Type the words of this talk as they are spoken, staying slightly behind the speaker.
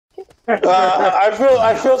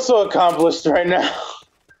I feel so accomplished right now.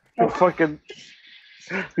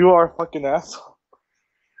 You are a fucking asshole.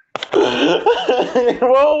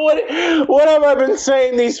 Well, what have I been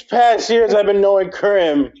saying these past years? I've been knowing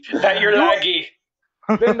Krim. That you're laggy.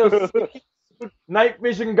 Then those night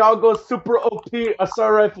vision goggles, super OP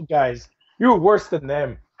assault rifle guys. You're worse than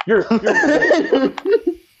them. You're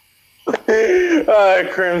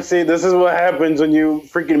Krim, see, this is what happens when you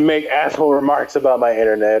freaking make asshole remarks about my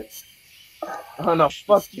internet. oh no,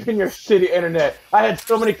 fuck you and your shitty internet. I had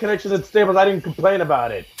so many connections at Staples, I didn't complain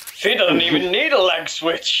about it. He doesn't even need a lag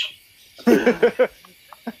switch. You're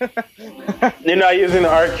not using the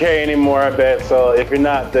RK anymore, I bet. So if you're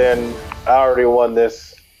not, then I already won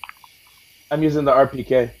this. I'm using the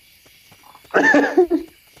RPK.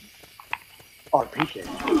 RPK.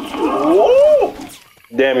 Woo!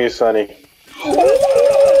 Damn you, Sonny.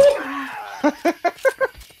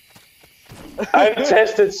 I've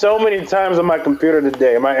tested so many times on my computer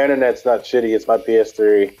today. My internet's not shitty. It's my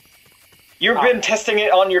PS3. You've been testing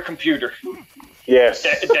it on your computer. Yes.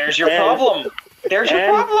 There's your problem. There's your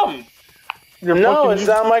problem. No, it's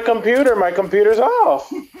not my computer. My computer's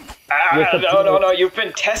off. No. You've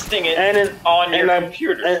been testing it on your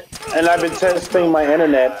computer. And I've been testing my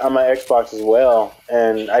internet on my Xbox as well.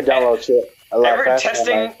 And I download shit a lot faster on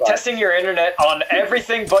my Xbox. Testing your internet on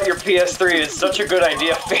everything but your PS3 is such a good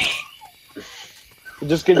idea, Fee. It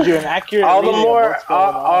just gives you an accurate all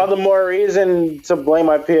the more reason to blame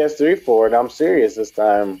my PS3 for it. I'm serious this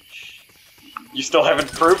time. You still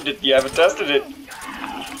haven't proved it. You haven't tested it.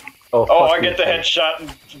 Oh, I get the headshot and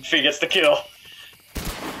Fee gets the kill.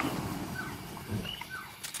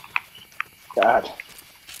 God.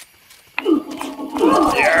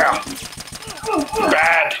 Yeah.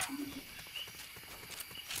 Bad.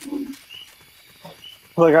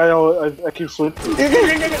 Like I keep switching.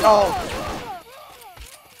 Oh.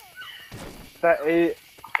 That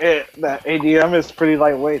ADM is pretty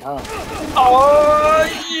lightweight, huh? Oh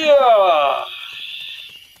yeah.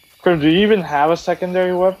 Krim, do you even have a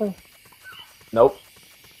secondary weapon? Nope.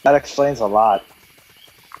 That explains a lot.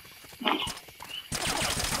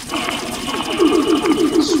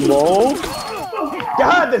 Smoke?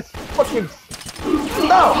 God, this fucking.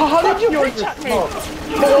 No! How did you reach at me?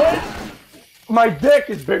 My dick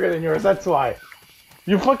is bigger than yours, that's why.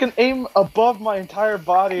 You fucking aim above my entire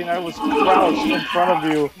body and I was crouched in front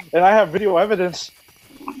of you, and I have video evidence.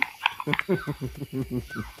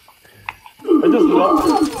 I just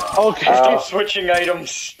love. Okay. Stop switching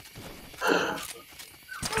items.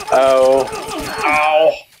 Oh.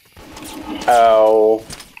 Ow. Oh.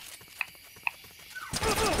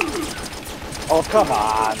 Oh, come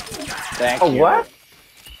on. Thank you. What?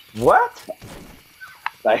 What?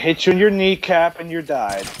 I hit you in your kneecap and you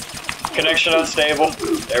died. Connection unstable.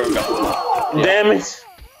 There we go. Damn it.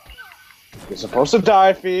 You're supposed to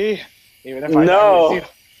die, Fee. Even if I No. die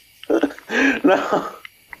with you. No.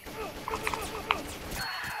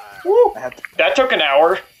 Woo. That took an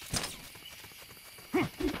hour.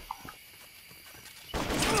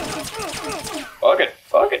 Fuck it.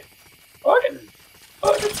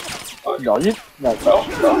 No, you No, you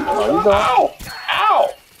don't. Ow!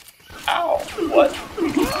 Ow! What?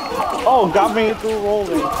 Oh, got me through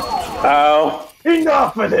rolling. Oh.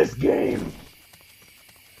 Enough of this game!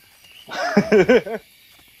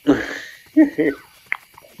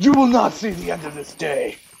 You will not see the end of this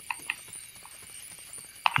day.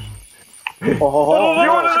 You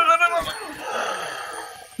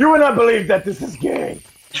will not believe that this is gay.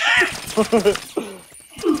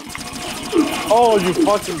 Oh, you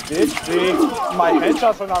fucking bitch, Fee. My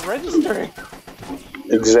headshots are not registering.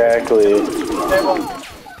 Exactly.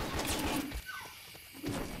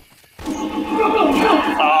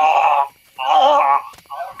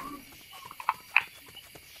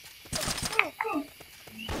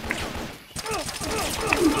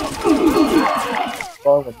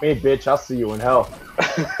 Oh, with me, bitch, I'll see you in hell.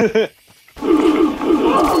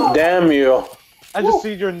 Damn you. I just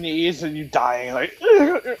see your knees and you dying, like.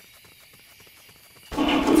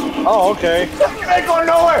 Oh, okay. You ain't going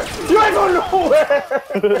nowhere! You ain't going nowhere!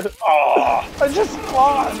 Oh. I just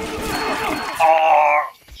spawned! Oh.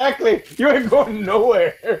 Exactly! You ain't going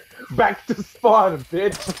nowhere! Back to spawn,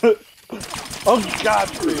 bitch! Oh, God,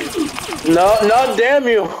 please. No, damn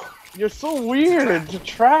you. You're so weird to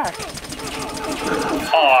track.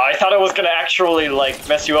 Oh, I thought I was gonna actually, like,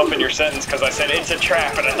 mess you up in your sentence because I said it's a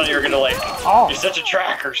trap, and I thought you were gonna, like, you're such a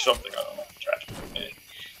track or something. I don't know. Trap.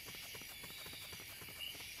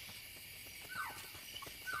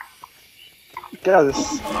 God,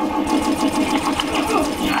 this.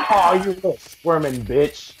 Oh, you little squirming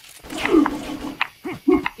bitch!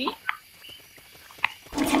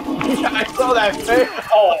 I saw that face.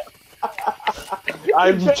 Oh.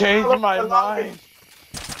 I've changed my mind.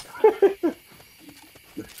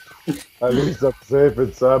 At least I'm safe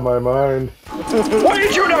inside my mind. What are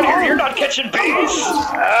you doing out here? You're not catching bees!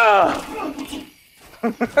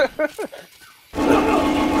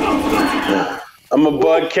 I'm a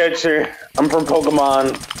bug catcher. I'm from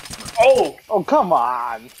Pokemon. Oh! Oh, come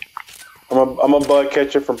on. I'm a bug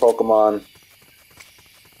catcher from Pokemon.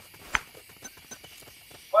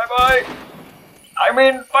 Bye-bye! I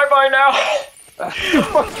mean, bye-bye now!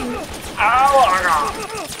 Ow!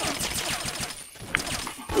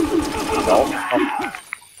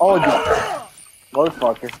 Oh, you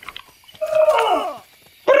motherfucker.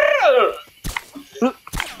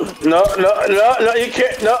 No, you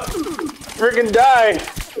can't. No. Freaking die.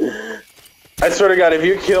 I swear to God, if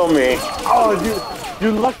you kill me. Oh,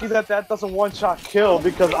 you're lucky that doesn't one-shot kill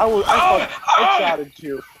because I headshotted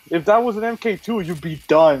you. If that was an MK2, you'd be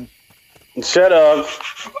done. Shut up.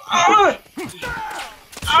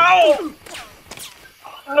 Ow!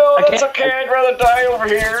 No, that's okay. I'd rather die over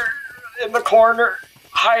here in the corner,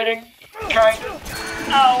 hiding, kind of.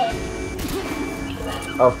 Ow!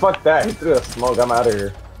 Oh, fuck that. He threw a smoke. I'm out of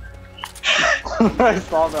here. I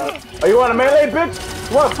saw that. Oh, you want a melee, bitch?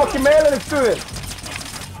 You want a fucking melee? Let's do this.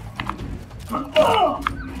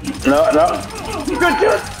 No.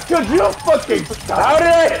 Could you fucking stop? How did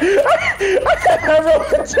I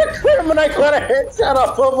rolled into him and I got a headshot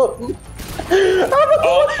off of him.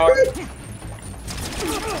 Oh, fuck.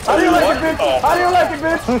 How do you like it, bitch? How do you like it,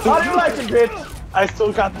 bitch? How do you like it, bitch? I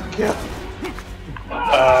still got the kill.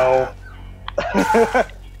 Ow.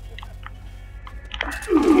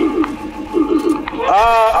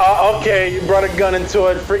 Okay, you brought a gun into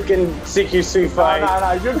a freaking CQC fight.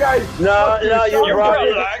 No, you guys. No, you brought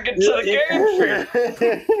it. I get to the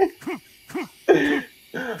game.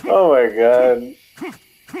 Oh my God.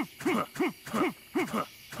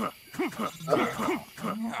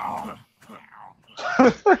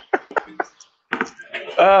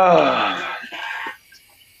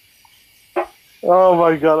 Oh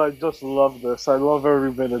my God, I just love this. I love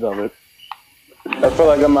every minute of it. I feel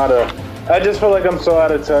like I just feel like I'm so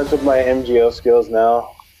out of touch with my MGO skills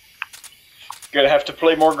now. Gonna have to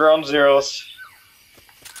play more Ground Zeroes.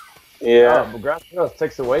 Yeah. Ground Zeroes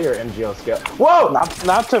takes away your MGO skill. Whoa!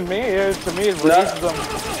 Not to me. To me, it releases them.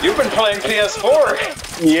 You've been playing PS4.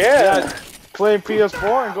 Yeah. Playing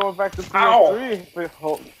PS4 and going back to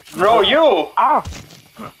PS3. No, you! Ah!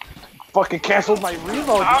 Fucking canceled my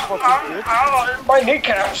reload, you fucking bitch. Ow, my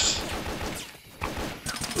kneecaps!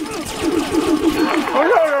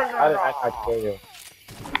 I kill you.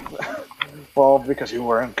 Well, because you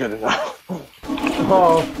weren't good enough.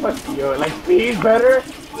 Oh, fuck you. Like, speed better?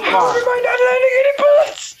 How am I not landing any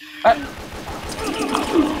bullets?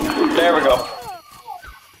 There we go.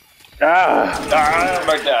 I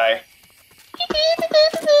might die.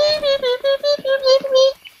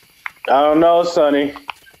 I don't know, Sonny.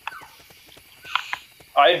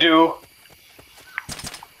 I do.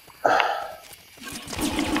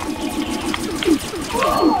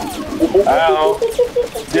 Ow.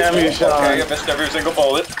 Damn you, Sean. Okay, I missed every single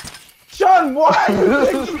bullet. Sean, why you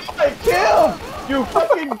taking my kill? You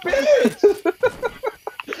fucking bitch!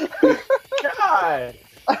 God!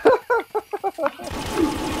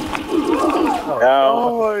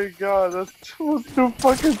 Oh my God, that was too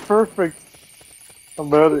fucking perfect.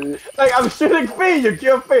 I'm out of here. Like, I'm shooting Fee, you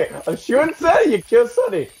kill Fee. I'm shooting Sonny, you kill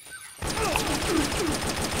Sonny.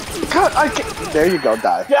 God, I can't. There you go,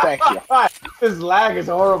 die. Thank you. This lag is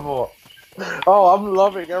horrible. Oh, I'm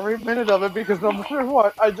loving every minute of it because no matter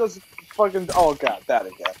what, I just fucking. Oh God, that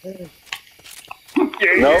again.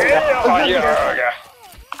 Yeah.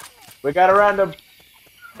 We got a random.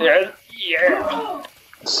 Yeah.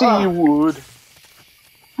 Seawood.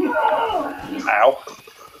 Ow.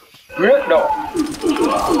 No.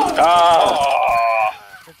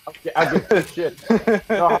 Okay, I'll give this shit.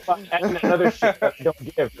 No, how about adding another shit that you don't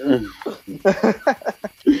give?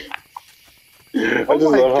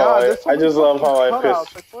 I just love how I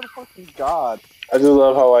pissed. Like, what a fucking God. I just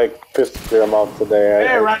love how I pissed him off today.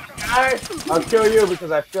 Hey, random guy, I'll kill you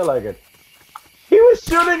because I feel like it. He was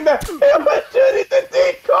shooting the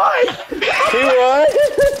decoy! He was?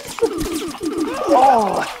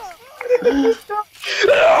 Oh!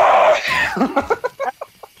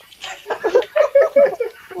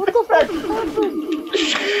 What the fuck?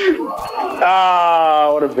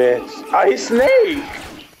 Ah, what a bitch. Ah, he's Snake!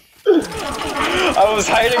 I was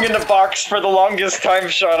hiding in the box for the longest time,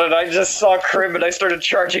 Sean, and I just saw Krim and I started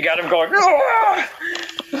charging at him going, "Ah!"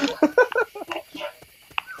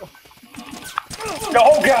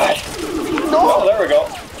 Oh God! No! Oh, there we go.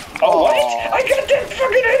 Oh, what? I got that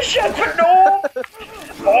fucking headshot, but no!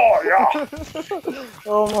 Oh, yeah.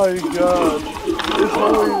 Oh my god. It's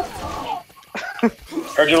always...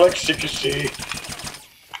 Heard you like secrecy.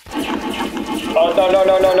 Oh,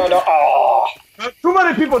 no. Oh. Too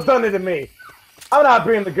many people done it to me. I'm not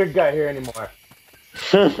being the good guy here anymore.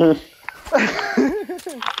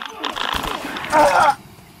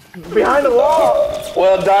 Behind the wall.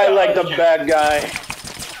 Well, die like the bad guy.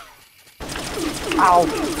 Ow.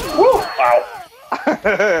 Woo!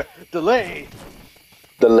 Ow. Delay.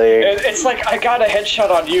 It's like I got a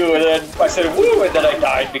headshot on you, and then I said woo, and then I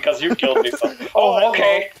died because you killed me. So. Oh,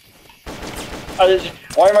 okay.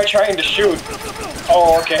 Why am I trying to shoot?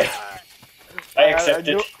 Oh, okay. I accept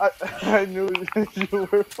it. I knew you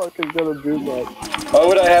were fucking gonna do that. Why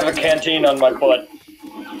would I have a canteen on my butt?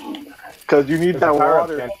 Because you need that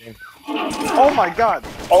water. Oh my god.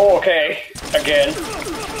 Oh, okay. Again.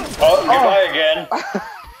 Oh, goodbye again.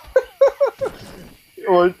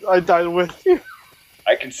 Well, I died with you.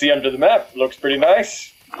 I can see under the map. Looks pretty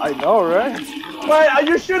nice. I know, right? Wait, are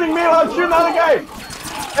you shooting me while I'm shooting another guy?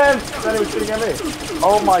 And then he was shooting at me.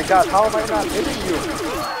 Oh my god, how am I not hitting you?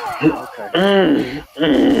 Okay.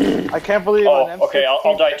 I can't believe an M16... okay,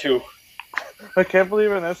 I'll die too. I can't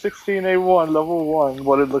believe an M16A1 level 1,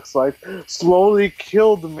 what it looks like, slowly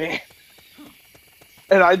killed me.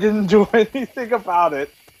 And I didn't do anything about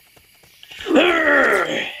it.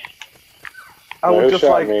 I was just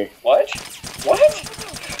like... Me. What? What?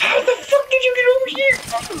 How the fuck did you get over here?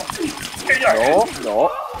 No.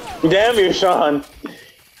 Damn you, Sean.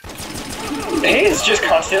 He's just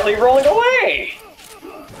constantly rolling away.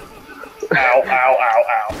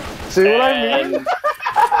 Ow. See what I mean?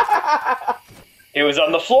 He was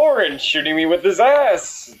on the floor and shooting me with his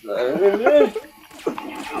ass.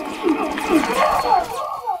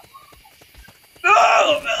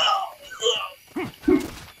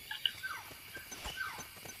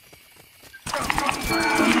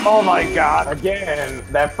 Oh my god. Again,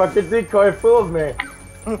 that fucking decoy fooled me.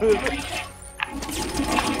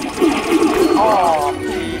 Oh.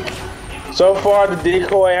 So far, the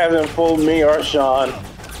decoy hasn't fooled me or Sean.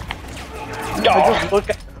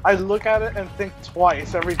 I look at it and think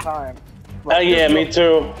twice every time. Yeah, me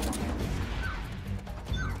too.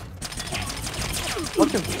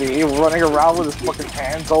 Fucking Steve running around with his fucking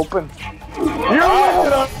hands open.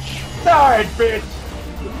 You're died, bitch.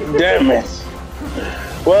 Damn it.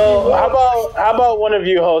 Well, how about one of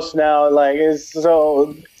you hosts now? Like, it's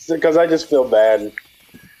so because I just feel bad.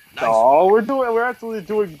 Oh, we're actually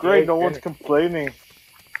doing great. No one's complaining.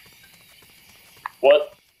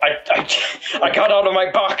 What? I got out of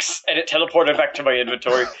my box and it teleported back to my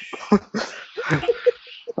inventory.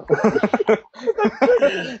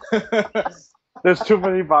 There's too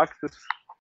many boxes.